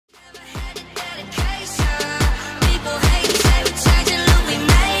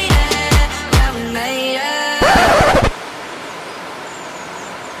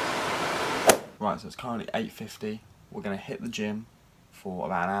currently 8:50. We're going to hit the gym for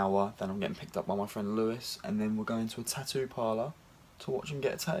about an hour, then I'm getting picked up by my friend Lewis, and then we're going to a tattoo parlour to watch him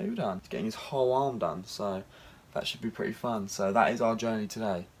get a tattoo done. He's getting his whole arm done, so that should be pretty fun. So that is our journey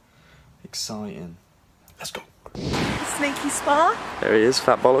today. Exciting. Let's go. Sneaky spa. There he is,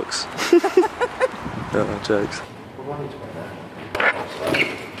 fat bollocks. No jokes.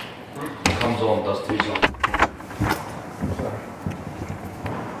 Comes on, does 2 songs.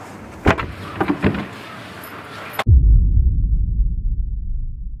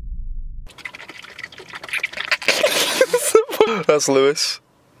 That's Lewis.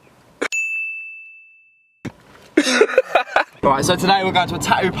 Right, so today we're going to a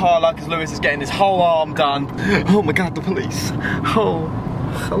tattoo parlour because Lewis is getting his whole arm done. Oh my god, the police. Oh,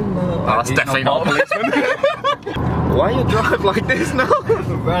 hello. Oh, that's definitely not a policeman. Why you drive like this now?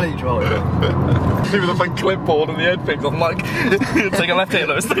 Rally driver. With a fun clipboard and the head things. I'm like, take a left here,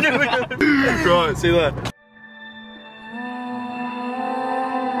 Lewis. Right, see you there.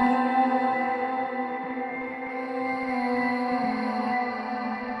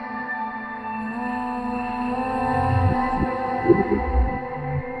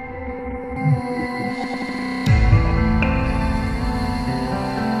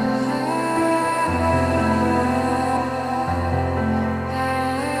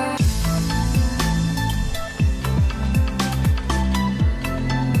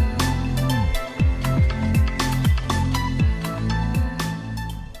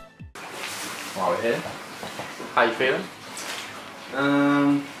 Here. How you feeling?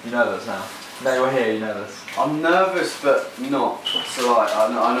 You know this now. Now you're here, you know this. I'm nervous, but not. So like, I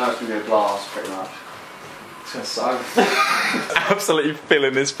know it's gonna be a blast, pretty much. It's gonna suck. Absolutely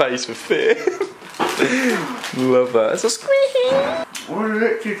filling his face with fear. Love that. It's a squeaky. Well, you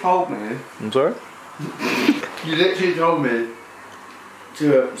literally told me. I'm sorry? You literally told me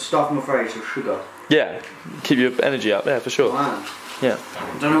to stuff my face with sugar. Yeah, keep your energy up, yeah, for sure. Man. Yeah.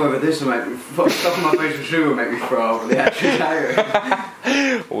 I don't know whether this will make me stuffing my face with sugar will make me throw up, or the actual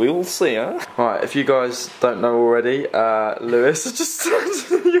tattoo. We'll see, huh? Right, if you guys don't know already, Lewis has just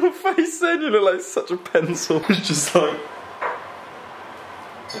turned your face then. You look like such a pencil. It's just like.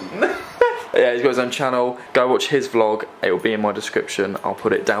 Yeah, he's got his own channel. Go watch his vlog. It will be in my description. I'll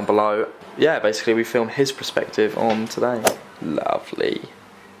put it down below. Yeah, basically we filmed his perspective on today. Lovely.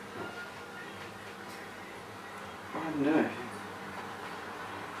 I don't know.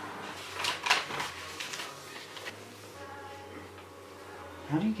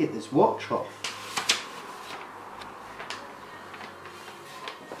 How do you get this watch off?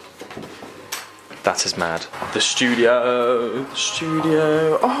 That is mad. The studio. The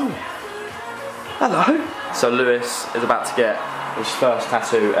studio. Oh! Hello. So Lewis is about to get his first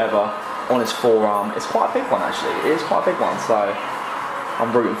tattoo ever on his forearm. It's quite a big one actually. It is quite a big one, so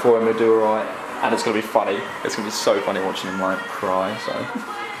I'm rooting for him. He'll do alright. And it's going to be funny. It's going to be so funny watching him like cry, so.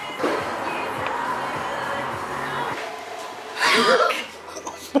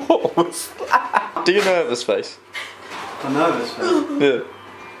 What was that? Do you nervous face? I'm nervous, man. Yeah.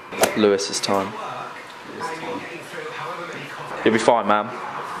 Lewis's time. You'll be fine, man.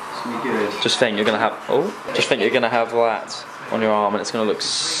 It's gonna be good. Just think you're gonna have that on your arm and it's gonna look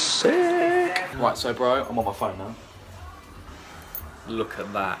sick. Right, so bro, I'm on my phone now. Look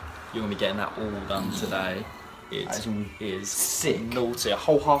at that. You're gonna be getting that all done today. It is sick. Naughty. A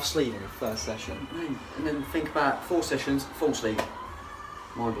whole half sleeve in the first session. And then think about 4 sessions, full sleeve.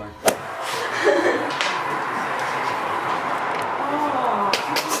 Mind blown.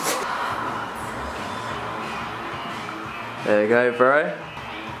 There you go, bro.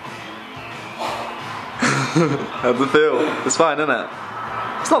 How's it feel? It's fine, isn't it?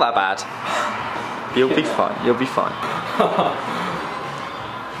 It's not that bad. You'll be fine. You'll be fine. Oh,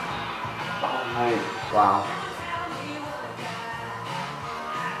 mate. Wow.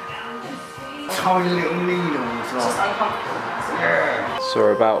 Tiny little needles. Yeah. So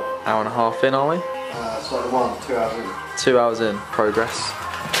we're about hour and a half in, are we? It's like 2 hours in. 2 hours in. Progress.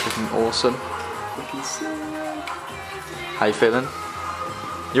 Looking awesome. Looking sick. How you feeling?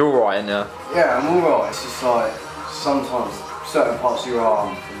 You're alright, aren't you? Yeah, I'm alright. It's just like sometimes certain parts of your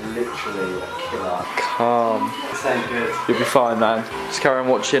arm are literally a killer. Calm. This ain't good. You'll be fine, man. Just carry on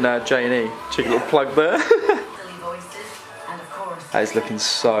watching J&E. Cheeky little plug there. That is looking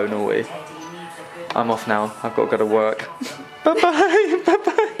so naughty. I'm off now. I've got to go to work. Bye bye. Bye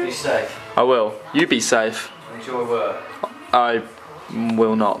bye. Be safe. I will. You be safe. Enjoy work. I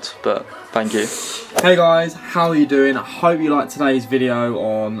will not, but thank you. Hey guys, how are you doing? I hope you liked today's video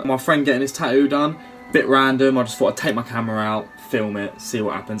on my friend getting his tattoo done. Bit random, I just thought I'd take my camera out, film it, see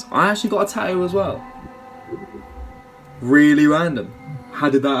what happens. I actually got a tattoo as well. Really random. How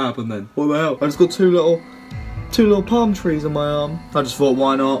did that happen then? What the hell? I just got two little palm trees on my arm. I just thought,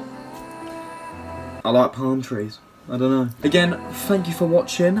 why not? I like palm trees. I don't know. Again, thank you for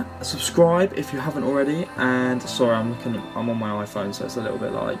watching. Subscribe if you haven't already. And sorry, I'm on my iPhone, so it's a little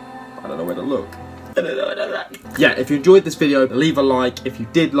bit like, I don't know where to look. Yeah, if you enjoyed this video, leave a like if you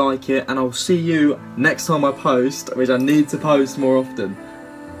did like it, and I'll see you next time I post, which I need to post more often.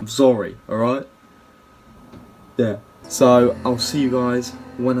 I'm sorry, alright? Yeah. So, I'll see you guys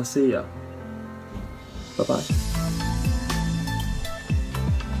when I see ya. Bye-bye.